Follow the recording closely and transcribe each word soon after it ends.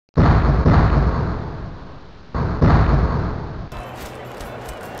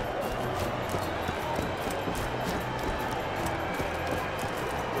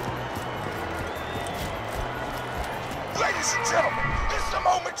Ladies and gentlemen, it's the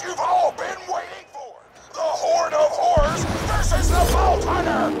moment you've all been waiting for. The Horde of Horrors versus the Vault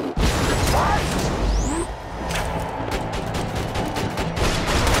Hunter. Fight!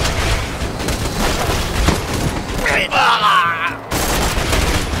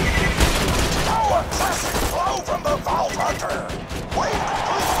 Oh, a classic blow from the Vault Hunter. Wait,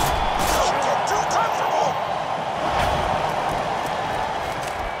 please, don't get too comfortable.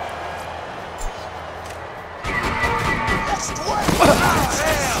 Next wave!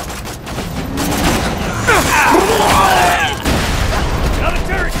 Got a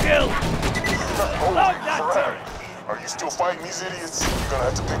turret kill! Holy crap! Are you still fighting these idiots? You're gonna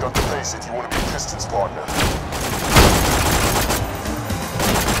have to pick up the pace if you want to be Piston's partner.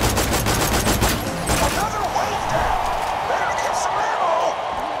 Another wave down! Better get some ammo!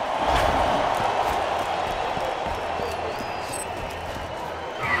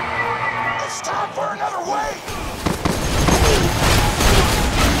 It's time for another wave!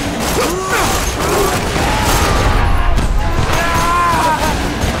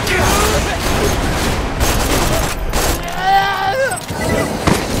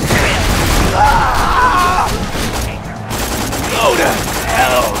 Go to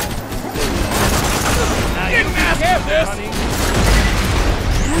hell! Now you can have this!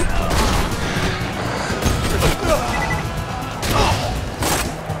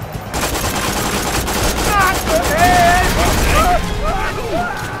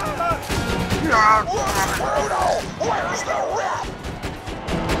 Brutal! Where's the rep?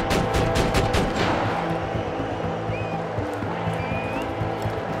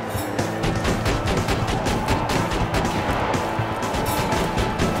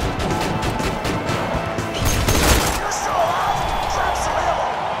 You're still alive? Grab some ammo.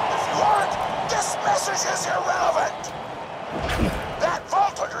 If you aren't, this message is irrelevant. That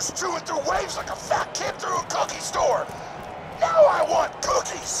Vault Hunter's chewing through waves like a fat kid through a cookie store. Now I want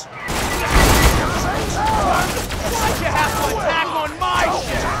cookies. Why'd you have to attack on my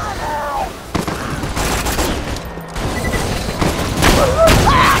ship?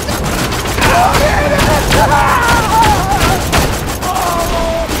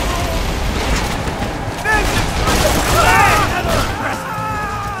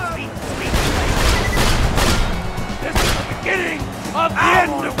 This is the beginning of the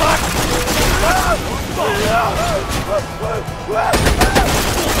end of us!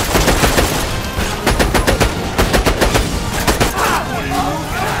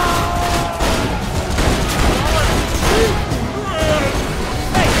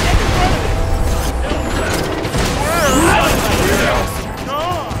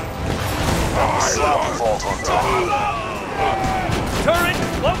 Turret,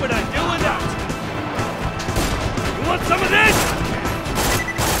 what would I do without you? You want some of this?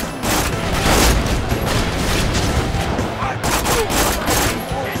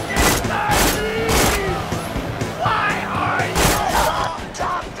 Why are you?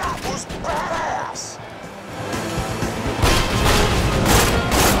 God, that was badass!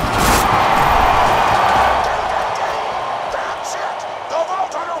 That's it! The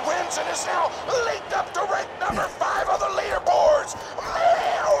Vault Hunter wins and is now leaked up to rank number 5 on the leaderboards!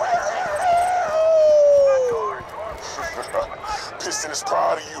 Piston is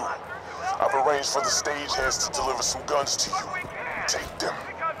proud of you. I've arranged for the stageheads to deliver some guns to you. Take them.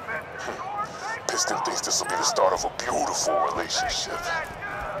 Piston thinks this will be the start of a beautiful relationship.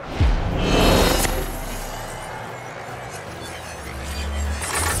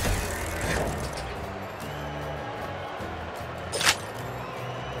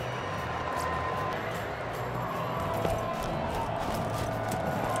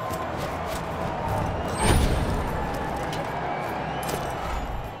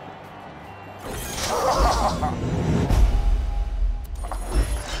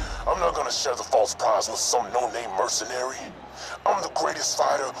 I'm not gonna share the false prize with some no-name mercenary. I'm the greatest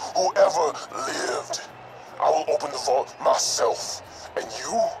fighter who ever lived. I will open the vault myself. And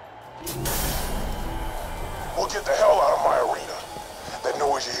you will get the hell out of my arena. That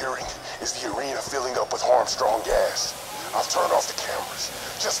noise you're hearing is the arena filling up with Armstrong gas. I've turned off the cameras.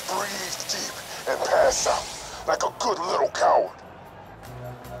 Just breathe deep and pass out like a good little coward.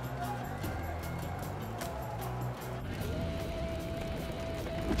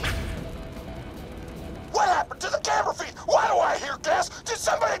 What happened to the camera feed? Why do I hear gas? Did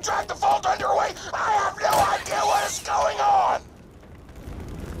somebody drag the Vault Hunter away? I have no idea what is going on!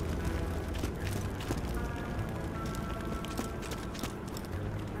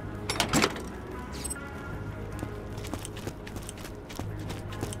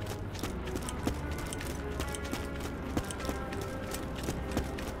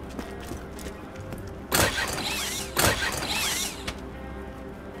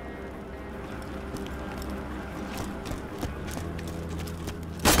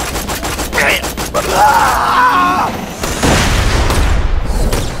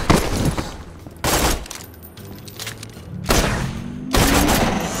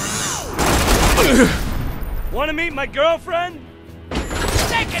 Wanna meet my girlfriend?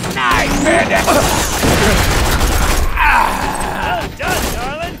 Take a knife, bandit! Well done,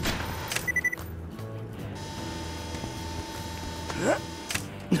 darling!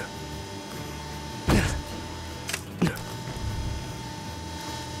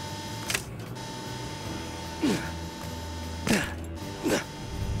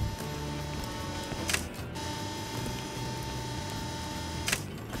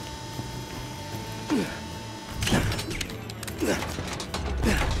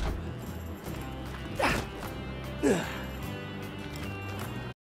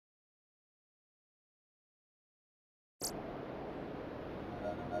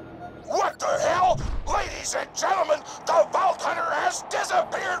 What the hell? Ladies and gentlemen, the Vault Hunter has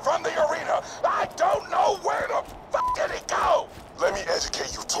disappeared from the arena. I don't know where the fuck did he go? Let me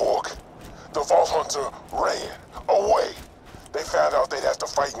educate you, Torgue. The Vault Hunter ran away. They found out they'd have to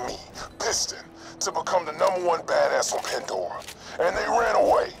fight me, Piston, to become the #1 badass on Pandora. And they ran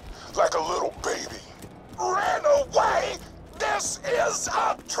away like a little baby. Ran away? This is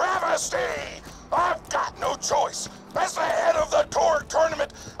a travesty! I've got no choice. As the head of the Torgue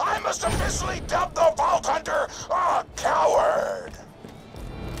tournament, I must officially dub the Vault Hunter a coward!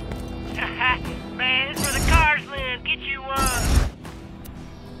 Man, this is where the cars live. Get you one.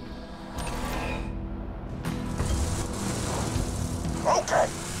 Okay,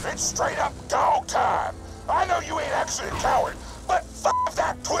 it's straight up dog time. I know you ain't actually a coward, but f if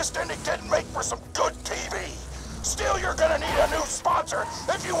that twist ending didn't make for some good TV. Still, you're gonna need a new sponsor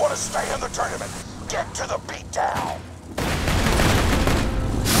if you want to stay in the tournament. Get to the beatdown.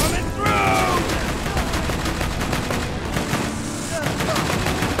 Coming through!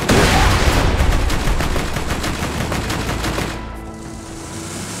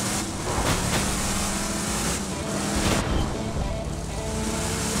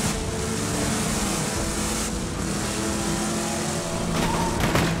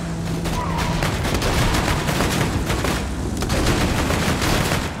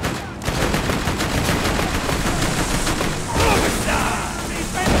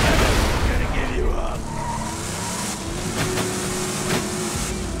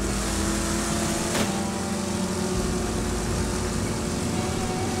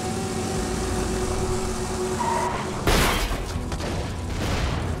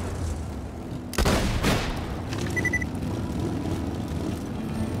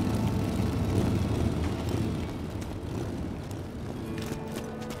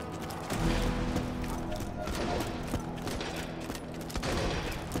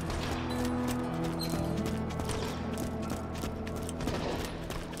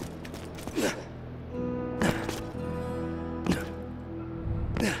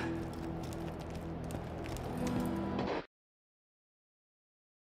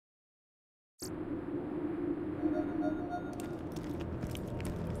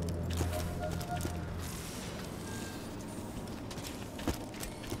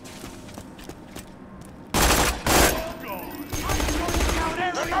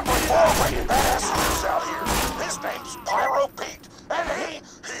 Rated badass who's out here. His name's Pyro Pete, and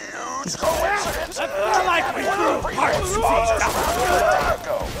huge coincidence. I like my true parts. You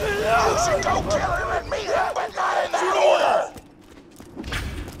should go kill him and meet him, but not in that order.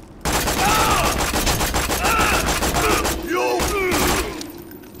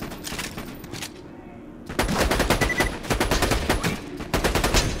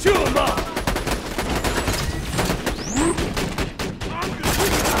 Chew him up!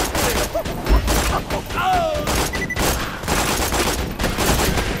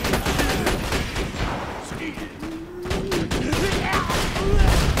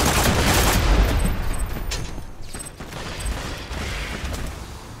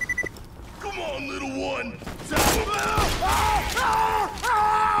 Come on, little one.